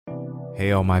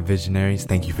Hey, all my visionaries.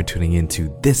 Thank you for tuning in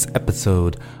to this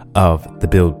episode of the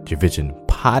Build Your Vision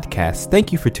podcast.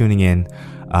 Thank you for tuning in.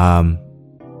 On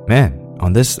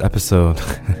this episode,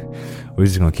 we're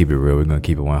just going to keep it real. We're going to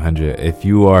keep it 100. If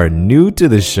you are new to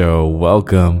the show,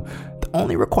 welcome. The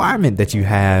only requirement that you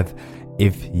have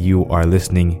if you are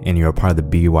listening and you're a part of the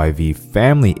BYV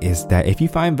family is that if you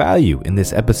find value in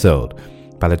this episode,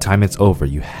 by the time it's over,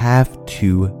 you have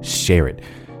to share it.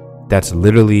 That's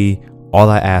literally all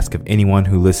I ask of anyone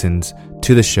who listens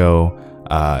to the show.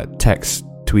 Text,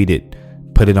 tweet it,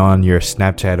 put it on your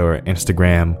Snapchat or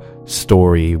Instagram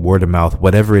story, word of mouth,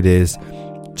 whatever it is.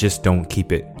 Just don't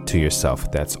keep it to yourself.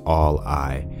 That's all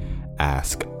I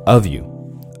ask of you.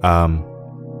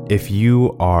 If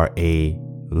you are a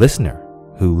listener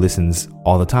who listens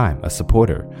all the time, a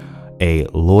supporter, a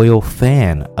loyal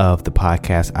fan of the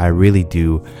podcast, I really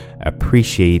do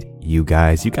appreciate you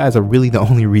guys. You guys are really the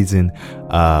only reason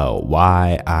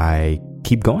why I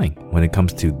keep going when it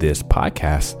comes to this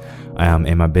podcast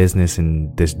and my business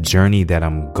and this journey that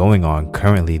I'm going on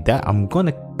currently, that I'm going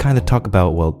to kind of talk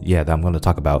about. That I'm going to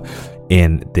talk about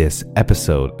in this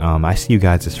episode. I see you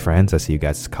guys as friends. I see you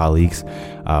guys as colleagues.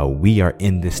 We are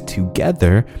in this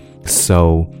together.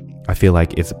 So I feel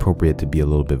like it's appropriate to be a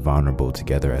little bit vulnerable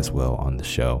together as well on the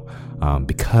show,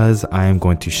 because I am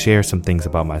going to share some things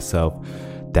about myself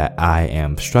that I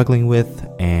am struggling with,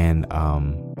 and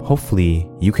hopefully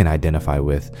you can identify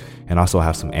with, and also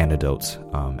have some anecdotes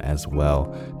as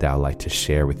well that I'd like to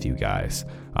share with you guys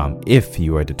if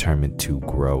you are determined to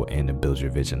grow and build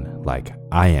your vision like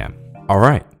I am. All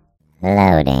right.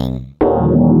 Loading.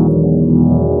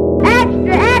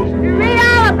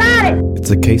 It's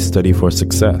a case study for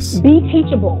success. Be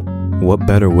teachable. What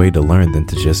better way to learn than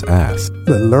to just ask?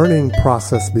 The learning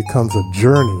process becomes a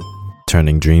journey,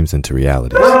 turning dreams into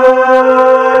realities.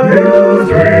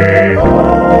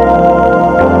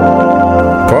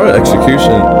 Part of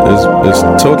execution is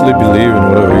totally believing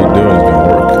whatever you're doing is going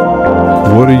to work.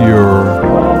 What are your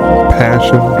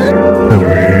passions and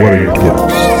what are your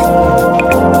gifts?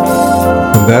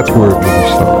 And that's where it really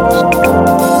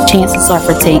starts. Chances are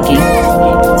for taking.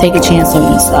 Take a chance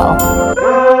on yourself.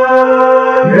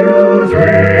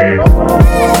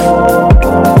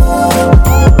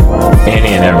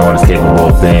 Any and everyone is capable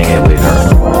of being a leader.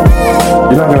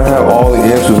 You're not going to have all the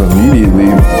answers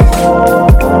immediately.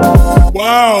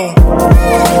 Wow.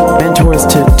 Mentors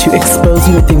to expose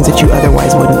you to things that you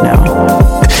otherwise wouldn't know.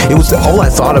 It was all I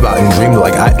thought about and dreamed.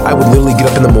 Like I would literally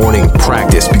get up in the morning,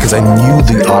 practice, because I knew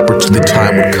the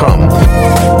time would come.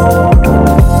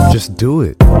 Just do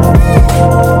it.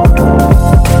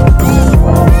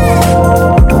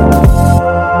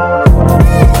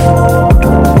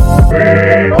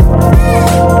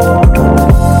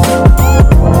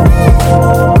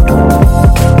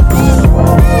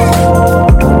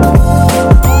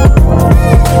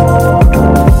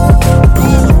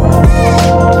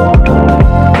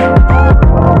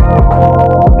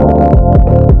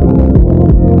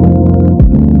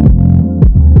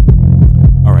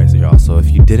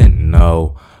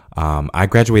 I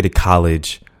graduated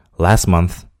college last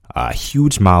month, a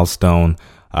huge milestone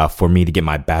for me to get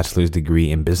my bachelor's degree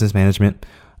in business management.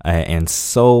 And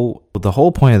so the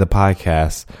whole point of the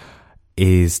podcast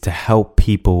is to help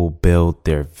people build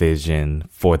their vision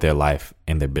for their life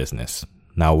and their business.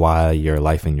 Now, why your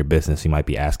life and your business, you might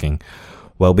be asking?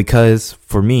 Well, because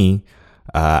for me,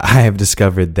 I have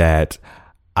discovered that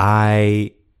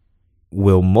I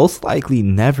will most likely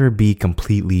never be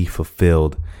completely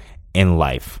fulfilled in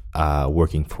life,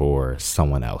 working for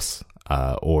someone else,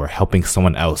 or helping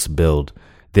someone else build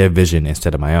their vision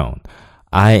instead of my own.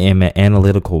 I am an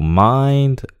analytical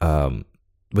mind,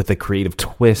 with a creative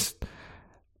twist,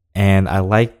 and I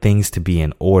like things to be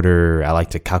in order. I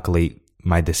like to calculate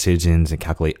my decisions and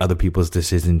calculate other people's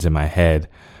decisions in my head.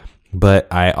 But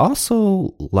I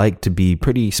also like to be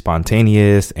pretty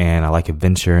spontaneous, and I like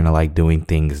adventure, and I like doing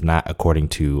things not according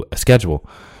to a schedule.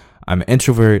 I'm an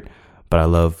introvert, but I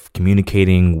love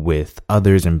communicating with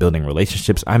others and building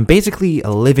relationships. I'm basically a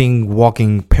living,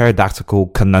 walking, paradoxical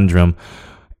conundrum,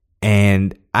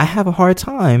 and I have a hard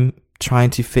time trying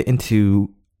to fit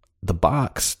into the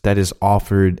box that is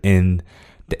offered in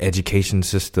the education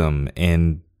system,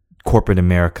 in corporate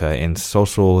America, in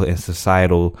social and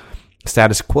societal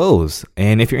status quos.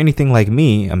 And if you're anything like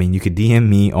me, I mean, you could DM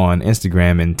me on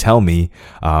Instagram and tell me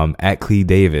at Clee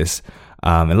Davis.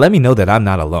 And let me know that I'm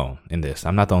not alone in this.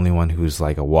 I'm not the only one who's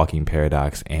like a walking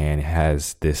paradox and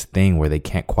has this thing where they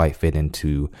can't quite fit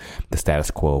into the status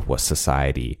quo of what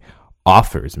society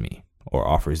offers me or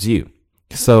offers you.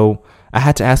 So I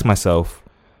had to ask myself,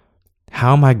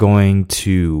 how am I going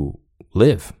to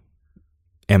live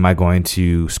Am I going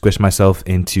to squish myself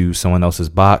into someone else's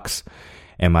box?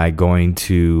 Am I going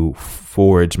to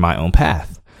forge my own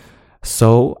path?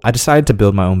 So I decided to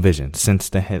build my own vision, hence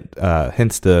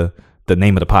the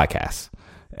name of the podcast.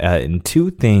 And two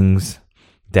things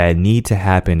that need to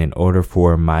happen in order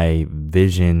for my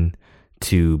vision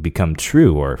to become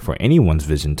true, or for anyone's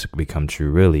vision to become true,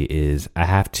 really, is I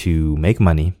have to make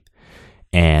money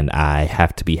and I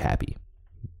have to be happy.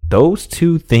 Those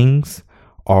two things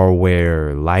are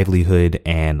where livelihood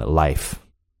and life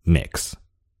mix.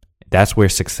 That's where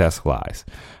success lies.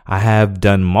 I have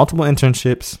done multiple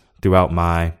internships throughout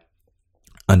my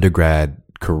undergrad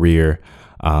career,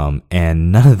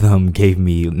 and none of them gave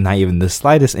me not even the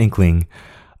slightest inkling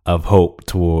of hope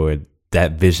toward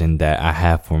that vision that I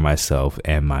have for myself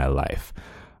and my life.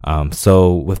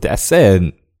 So with that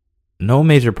said, no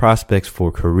major prospects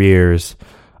for careers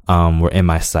were in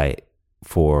my sight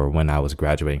for when I was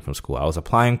graduating from school. I was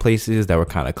applying places that were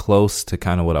kind of close to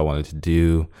kind of what I wanted to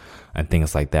do and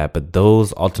things like that, but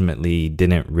those ultimately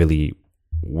didn't really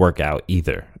work out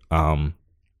either. And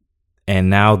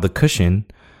now the cushion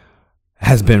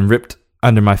has been ripped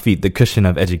under my feet. The cushion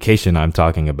of education I'm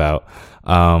talking about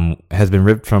has been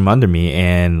ripped from under me,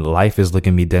 and life is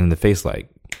looking me dead in the face like,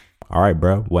 all right,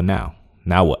 bro, what now?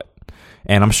 Now what?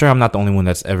 And I'm sure I'm not the only one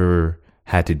that's ever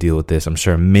had to deal with this. I'm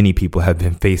sure many people have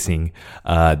been facing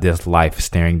this life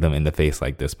staring them in the face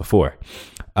like this before.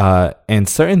 And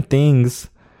certain things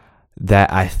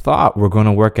that I thought were going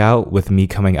to work out with me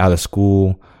coming out of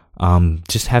school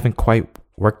just haven't quite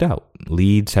worked out.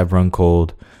 Leads have run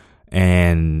cold,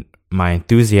 and my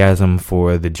enthusiasm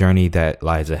for the journey that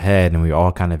lies ahead, and we're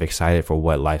all kind of excited for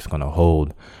what life's going to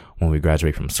hold when we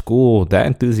graduate from school, that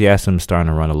enthusiasm is starting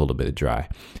to run a little bit dry.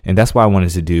 And that's why I wanted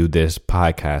to do this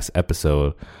podcast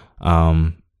episode.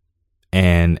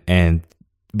 And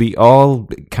we all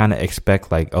kind of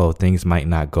expect like, oh, things might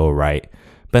not go right.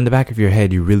 But in the back of your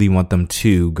head, you really want them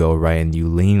to go right, and you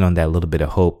lean on that little bit of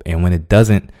hope. And when it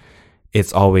doesn't,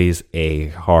 it's always a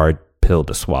hard pill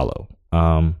to swallow.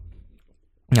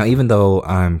 Now, even though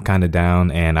I'm kind of down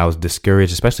and I was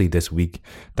discouraged, especially this week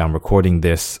that I'm recording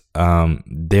this,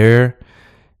 there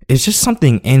is just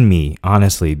something in me,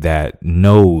 honestly, that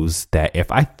knows that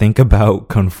if I think about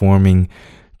conforming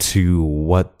to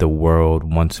what the world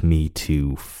wants me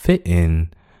to fit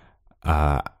in,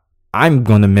 I'm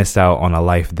going to miss out on a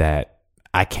life that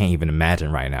I can't even imagine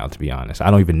right now, to be honest.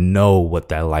 I don't even know what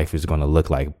that life is going to look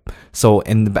like. So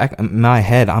in the back of my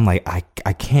head, I'm like,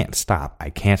 I can't stop. I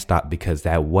can't stop, because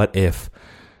that what if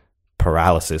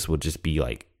paralysis would just be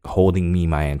like holding me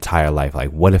my entire life.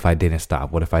 Like, what if I didn't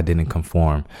stop? What if I didn't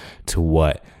conform to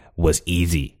what was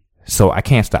easy? So I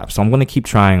can't stop. So I'm going to keep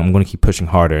trying. I'm going to keep pushing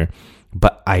harder,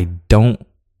 but I don't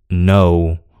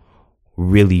know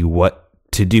really what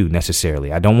to do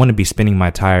necessarily. I don't want to be spinning my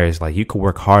tires. Like, you could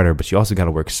work harder, but you also got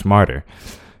to work smarter.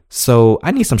 So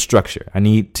I need some structure. I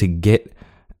need to get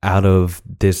out of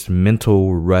this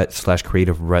mental rut /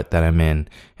 creative rut that I'm in,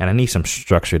 and I need some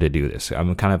structure to do this.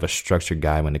 I'm kind of a structured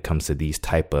guy when it comes to these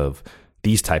type of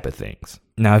things.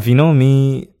 Now, if you know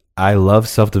me, I love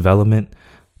self-development.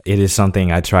 It is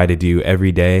something I try to do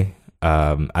every day.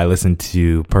 I listen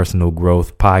to personal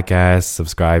growth podcasts,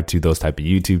 subscribe to those type of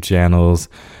YouTube channels,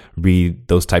 read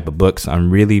those type of books.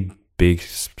 I'm really big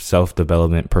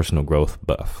self-development, personal growth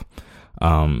buff.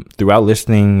 Throughout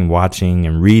listening, watching,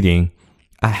 and reading,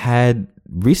 I had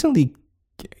recently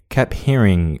kept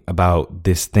hearing about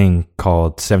this thing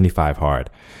called 75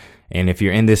 Hard. And if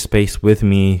you're in this space with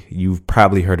me, you've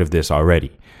probably heard of this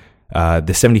already.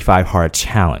 The 75 Hard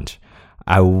Challenge.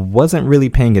 I wasn't really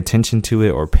paying attention to it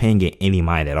or paying it any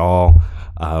mind at all.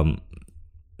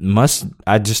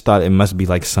 I just thought it must be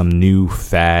like some new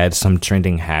fad, some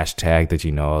trending hashtag that,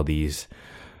 you know, all these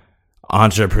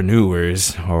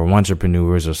entrepreneurs or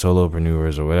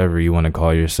solopreneurs or whatever you want to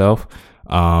call yourself,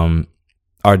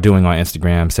 are doing on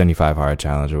Instagram, 75 Hard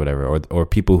Challenge or whatever, or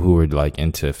people who are like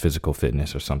into physical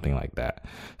fitness or something like that.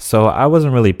 So I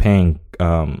wasn't really paying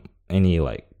any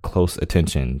like close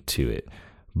attention to it,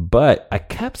 but I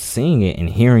kept seeing it and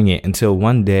hearing it until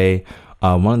one day,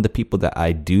 one of the people that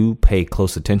I do pay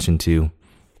close attention to,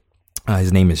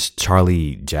 his name is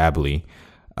Charlie Jabley,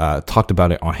 talked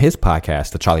about it on his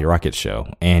podcast, The Charlie Rocket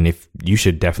Show. And if you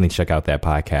should definitely check out that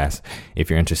podcast. If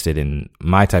you're interested in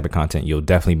my type of content, you'll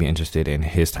definitely be interested in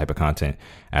his type of content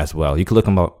as well. You can look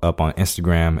him up on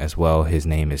Instagram as well. His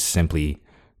name is simply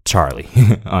Charlie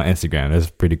on Instagram. That's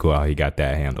pretty cool how he got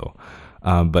that handle.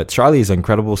 But Charlie is an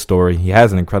incredible story. He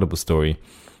has an incredible story.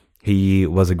 He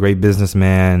was a great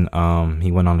businessman.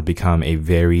 He went on to become a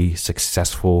very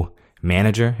successful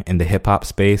manager in the hip hop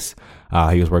space.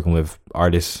 He was working with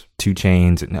artists 2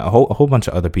 Chainz, and a whole bunch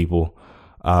of other people.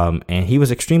 And he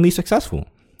was extremely successful,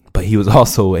 but he was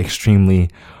also extremely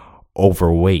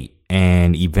overweight.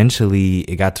 And eventually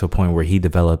it got to a point where he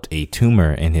developed a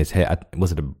tumor in his head.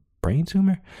 Was it a brain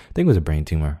tumor? I think it was a brain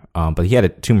tumor. But he had a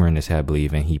tumor in his head, I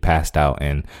believe, and he passed out.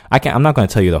 And I'm not going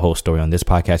to tell you the whole story on this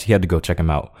podcast. You have to go check him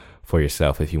out for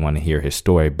yourself if you want to hear his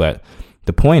story. But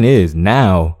the point is,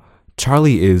 now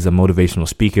Charlie is a motivational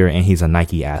speaker and he's a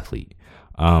Nike athlete.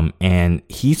 And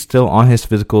he's still on his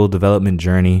physical development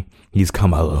journey. He's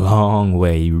come a long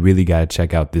way. You really got to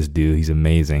check out this dude. He's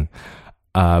amazing.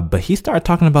 But he started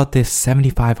talking about this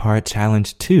 75 hard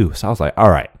challenge too. So I was like,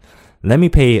 all right, let me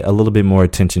pay a little bit more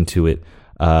attention to it.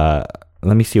 Let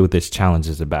me see what this challenge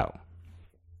is about.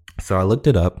 So I looked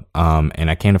it up,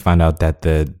 and I came to find out that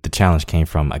the challenge came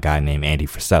from a guy named Andy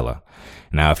Frisella.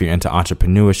 Now, if you're into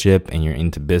entrepreneurship and you're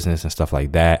into business and stuff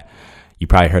like that, you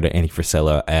probably heard of Andy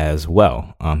Frisella as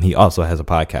well. He also has a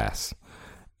podcast.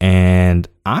 And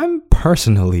I'm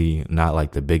personally not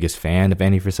like the biggest fan of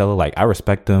Andy Frisella. Like, I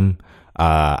respect him.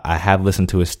 I have listened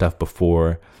to his stuff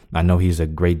before. I know he's a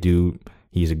great dude.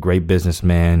 He's a great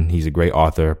businessman. He's a great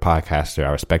author, podcaster.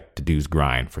 I respect the dude's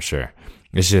grind for sure.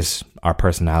 It's just our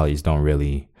personalities don't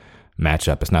really match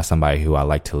up. It's not somebody who I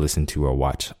like to listen to or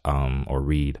watch or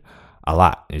read a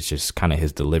lot. It's just kind of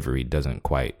his delivery doesn't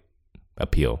quite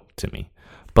appeal to me.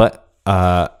 But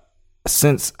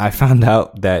since I found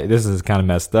out that this is kind of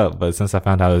messed up, but since I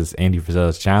found out it was Andy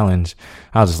Frisella's challenge,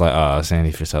 I was just like, oh, it's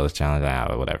Andy Frisella's challenge,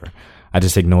 whatever. I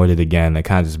just ignored it again. I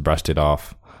kind of just brushed it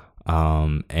off.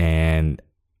 And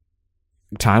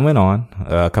time went on,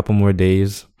 a couple more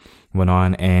days went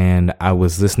on, and I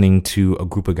was listening to a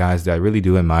group of guys that I really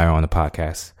do admire on the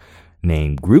podcast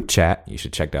named Group Chat. You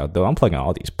should check that out, though. I'm plugging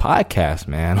all these podcasts,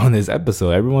 man, on this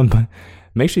episode. Everyone,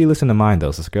 make sure you listen to mine,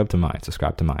 though. Subscribe to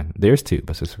mine. There's 2,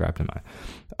 but subscribe to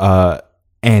mine.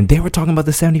 And they were talking about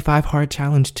the 75 hard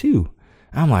challenge too.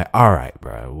 I'm like, all right,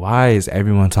 bro, why is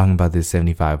everyone talking about this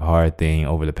 75 hard thing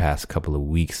over the past couple of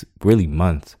weeks, really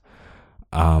months?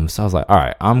 So I was like, all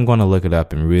right, I'm going to look it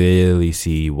up and really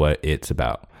see what it's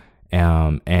about.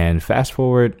 And fast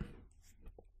forward,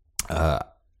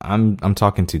 I'm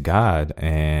talking to God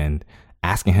and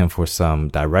asking him for some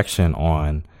direction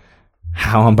on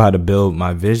how I'm about to build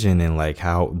my vision and like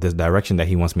how this direction that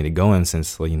he wants me to go in,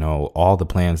 since, you know, all the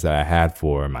plans that I had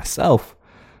for myself.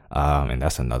 And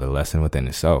that's another lesson within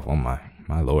itself. Oh my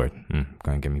Lord,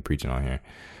 gonna get me preaching on here.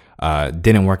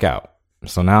 Didn't work out.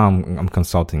 So now I'm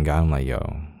consulting God. I'm like, yo,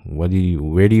 where do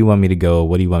you want me to go?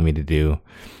 What do you want me to do?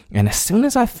 And as soon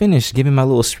as I finished giving my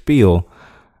little spiel,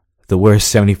 the word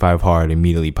 75 hard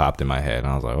immediately popped in my head. And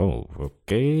I was like, oh,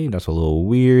 okay, that's a little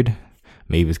weird.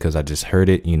 Maybe it's because I just heard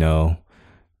it, you know,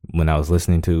 when I was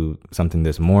listening to something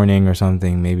this morning or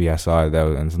something. Maybe I saw it.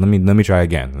 And so let me try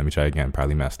again.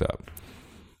 Probably messed up.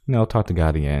 You know, talk to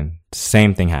God again.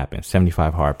 Same thing happened.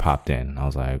 75 hard popped in. I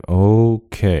was like,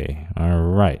 okay, all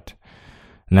right.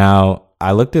 Now,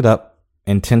 I looked it up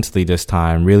intensely this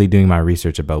time, really doing my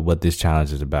research about what this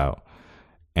challenge is about.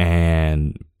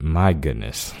 And my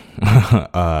goodness,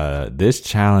 this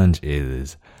challenge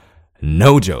is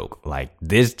no joke. Like,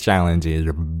 this challenge is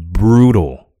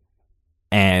brutal.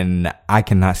 And I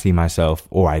cannot see myself,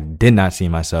 or I did not see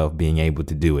myself being able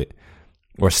to do it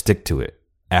or stick to it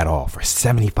at all for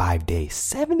 75 days.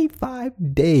 75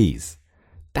 days.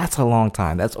 That's a long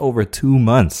time. That's over 2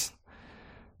 months.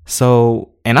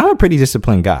 So, and I'm a pretty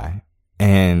disciplined guy,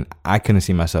 and I couldn't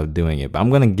see myself doing it. But I'm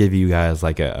going to give you guys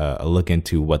like a look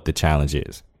into what the challenge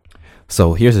is.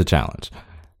 So here's the challenge.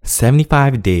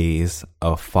 75 days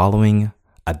of following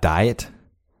a diet,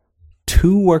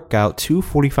 2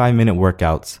 45-minute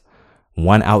workouts,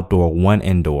 1 outdoor, 1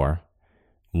 indoor,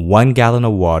 1 gallon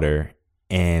of water,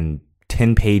 and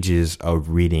 10 pages of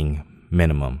reading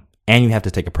minimum. And you have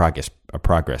to take a progress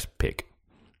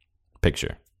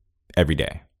picture every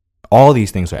day. All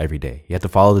these things are every day. You have to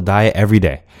follow the diet every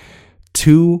day.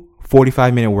 2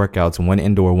 45-minute workouts, 1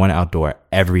 indoor, 1 outdoor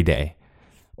every day.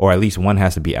 Or at least 1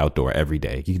 has to be outdoor every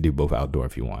day. You can do both outdoor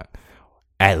if you want.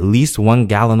 At least 1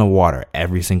 gallon of water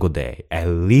every single day. At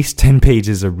least 10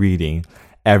 pages of reading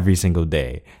every single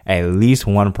day. At least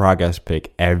 1 progress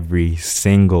pic every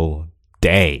single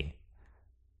day.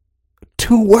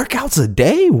 2 workouts a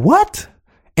day? What?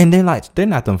 And then, like, they're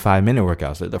not them 5-minute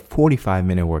workouts. They're the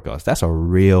 45-minute workouts. That's a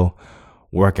real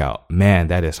workout. Man,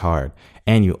 that is hard.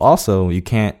 And you also, you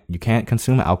can't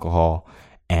consume alcohol,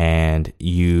 and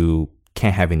you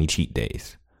can't have any cheat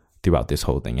days throughout this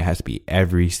whole thing. It has to be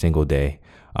every single day,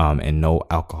 and no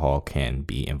alcohol can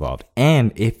be involved.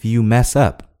 And if you mess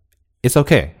up, it's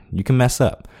okay. You can mess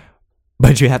up,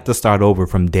 but you have to start over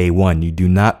from day 1. You do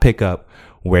not pick up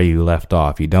where you left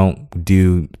off. You don't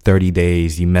do 30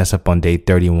 days, you mess up on day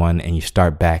 31 and you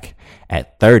start back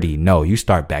at 30. No, you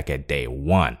start back at day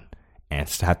 1 and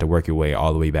have to work your way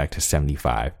all the way back to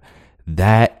 75.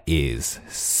 That is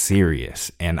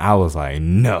serious. And I was like,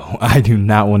 no, I do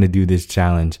not want to do this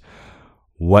challenge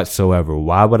whatsoever.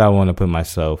 Why would I want to put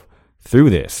myself through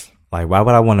this? Like, why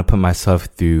would I want to put myself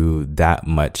through that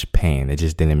much pain? It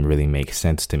just didn't really make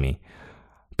sense to me.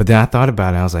 But then I thought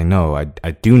about it. I was like, no,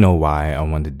 I do know why I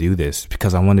want to do this,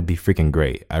 because I want to be freaking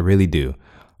great. I really do.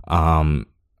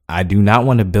 I do not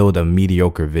want to build a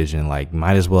mediocre vision. Like,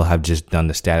 might as well have just done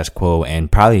the status quo and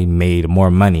probably made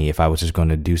more money if I was just going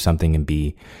to do something and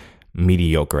be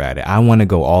mediocre at it. I want to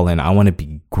go all in. I want to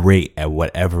be great at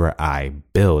whatever I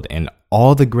build. And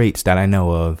all the greats that I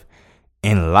know of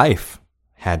in life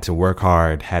had to work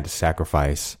hard, had to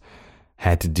sacrifice,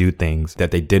 had to do things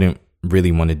that they didn't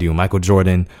really want to do. Michael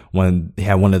Jordan, he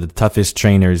had one of the toughest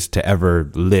trainers to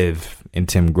ever live in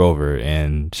Tim Grover.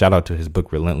 And shout out to his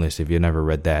book, Relentless. If you've never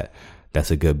read that,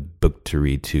 that's a good book to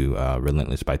read too.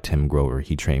 Relentless by Tim Grover.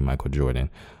 He trained Michael Jordan.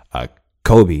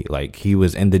 Kobe, like, he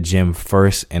was in the gym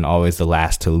first and always the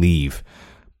last to leave.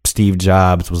 Steve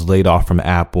Jobs was laid off from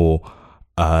Apple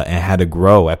and had to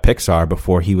grow at Pixar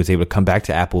before he was able to come back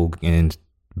to Apple and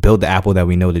build the Apple that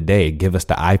we know today. Give us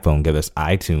the iPhone, give us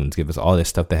iTunes, give us all this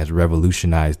stuff that has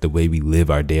revolutionized the way we live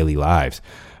our daily lives.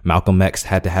 Malcolm X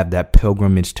had to have that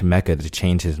pilgrimage to Mecca to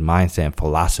change his mindset and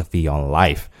philosophy on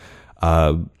life.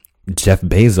 Jeff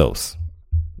Bezos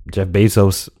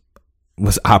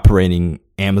was operating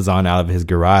Amazon out of his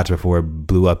garage before it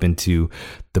blew up into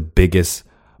the biggest,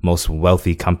 most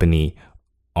wealthy company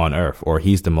on earth, or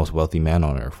he's the most wealthy man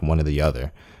on earth, one or the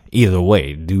other. Either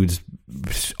way, dude's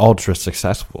ultra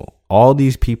successful. All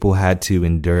these people had to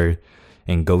endure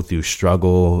and go through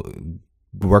struggle,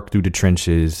 work through the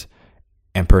trenches,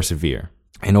 and persevere.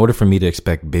 In order for me to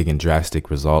expect big and drastic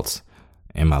results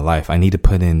in my life, I need to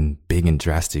put in big and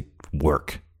drastic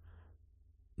work.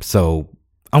 So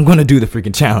I'm going to do the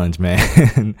freaking challenge,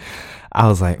 man. I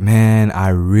was like, man, I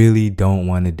really don't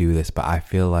want to do this, but I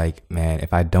feel like, man,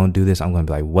 if I don't do this, I'm going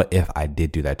to be like, what if I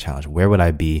did do that challenge? Where would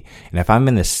I be? And if I'm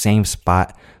in the same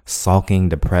spot, sulking,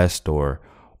 depressed, or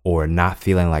not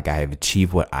feeling like I have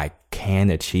achieved what I can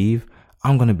achieve,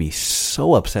 I'm going to be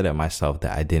so upset at myself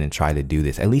that I didn't try to do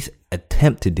this. At least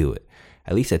attempt to do it.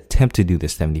 At least attempt to do the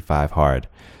 75 hard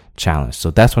challenge.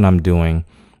 So that's what I'm doing.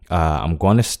 I'm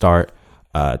going to start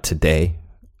today.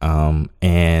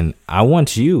 And I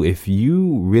want you, if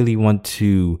you really want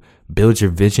to build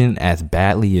your vision as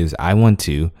badly as I want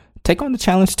to, take on the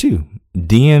challenge too.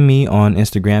 DM me on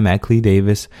Instagram at Clee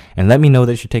Davis and let me know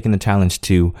that you're taking the challenge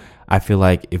too. I feel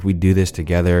like if we do this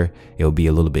together, it'll be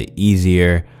a little bit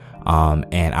easier.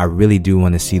 And I really do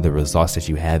want to see the results that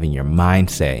you have in your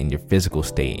mindset, in your physical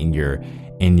state, in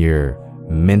your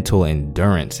mental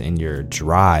endurance, in your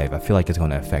drive. I feel like it's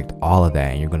going to affect all of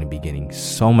that, and you're going to be getting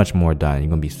so much more done. You're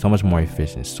going to be so much more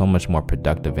efficient, so much more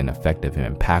productive and effective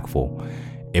and impactful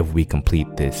if we complete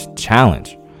this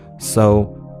challenge.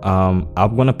 So I'm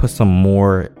going to put some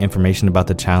more information about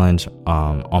the challenge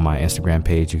on my Instagram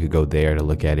page. You could go there to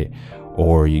look at it,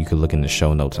 or you could look in the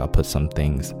show notes. I'll put some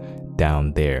things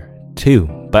down there too.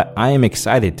 But I am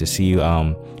excited to see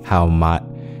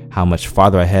how much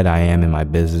farther ahead I am in my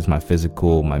business, my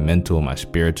physical, my mental, my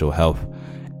spiritual health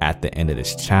at the end of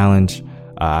this challenge.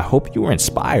 I hope you were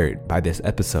inspired by this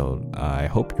episode. I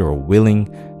hope you're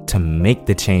willing to make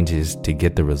the changes to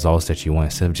get the results that you want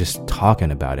instead of just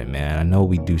talking about it, man. I know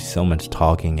we do so much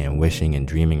talking and wishing and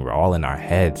dreaming. We're all in our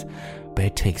heads, but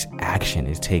it takes action.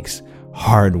 It takes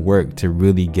hard work to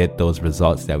really get those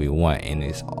results that we want. And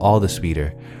it's all the sweeter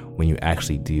when you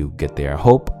actually do get there. I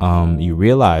hope you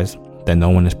realize that no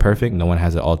one is perfect. No one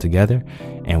has it all together.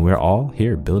 And we're all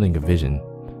here building a vision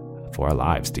for our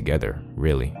lives together,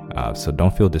 really. So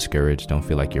don't feel discouraged. Don't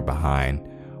feel like you're behind.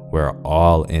 We're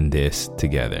all in this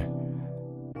together.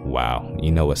 Wow.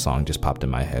 You know what song just popped in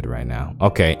my head right now?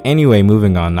 Okay. Anyway,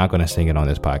 moving on. Not going to sing it on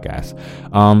this podcast.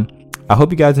 I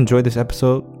hope you guys enjoyed this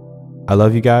episode. I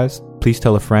love you guys. Please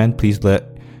tell a friend. Please let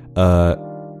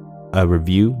a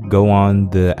review go on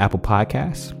the Apple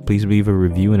Podcasts. Please leave a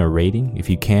review and a rating if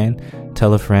you can.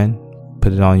 Tell a friend.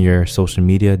 Put it on your social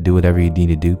media. Do whatever you need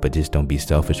to do, but just don't be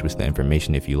selfish with the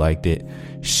information. If you liked it,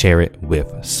 share it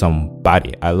with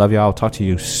somebody. I love y'all. I'll talk to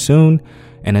you soon.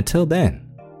 And until then,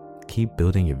 keep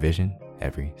building your vision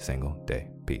every single day.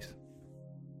 Peace.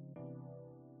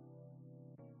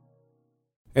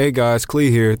 Hey guys,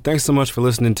 Clee here. Thanks so much for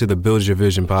listening to the Build Your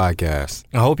Vision podcast.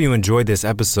 I hope you enjoyed this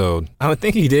episode. I would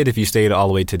think you did if you stayed all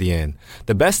the way to the end.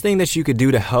 The best thing that you could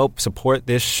do to help support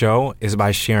this show is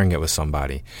by sharing it with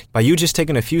somebody. By you just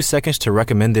taking a few seconds to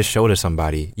recommend this show to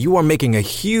somebody, you are making a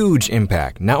huge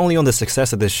impact, not only on the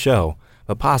success of this show,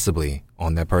 but possibly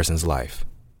on that person's life.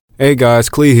 Hey guys,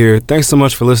 Clee here. Thanks so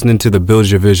much for listening to the Build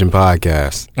Your Vision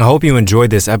podcast. I hope you enjoyed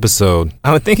this episode.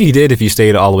 I would think you did if you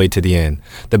stayed all the way to the end.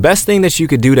 The best thing that you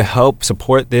could do to help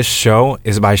support this show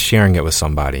is by sharing it with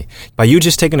somebody. By you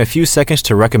just taking a few seconds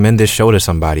to recommend this show to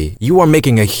somebody, you are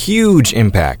making a huge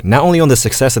impact, not only on the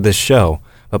success of this show,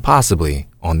 but possibly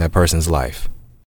on that person's life.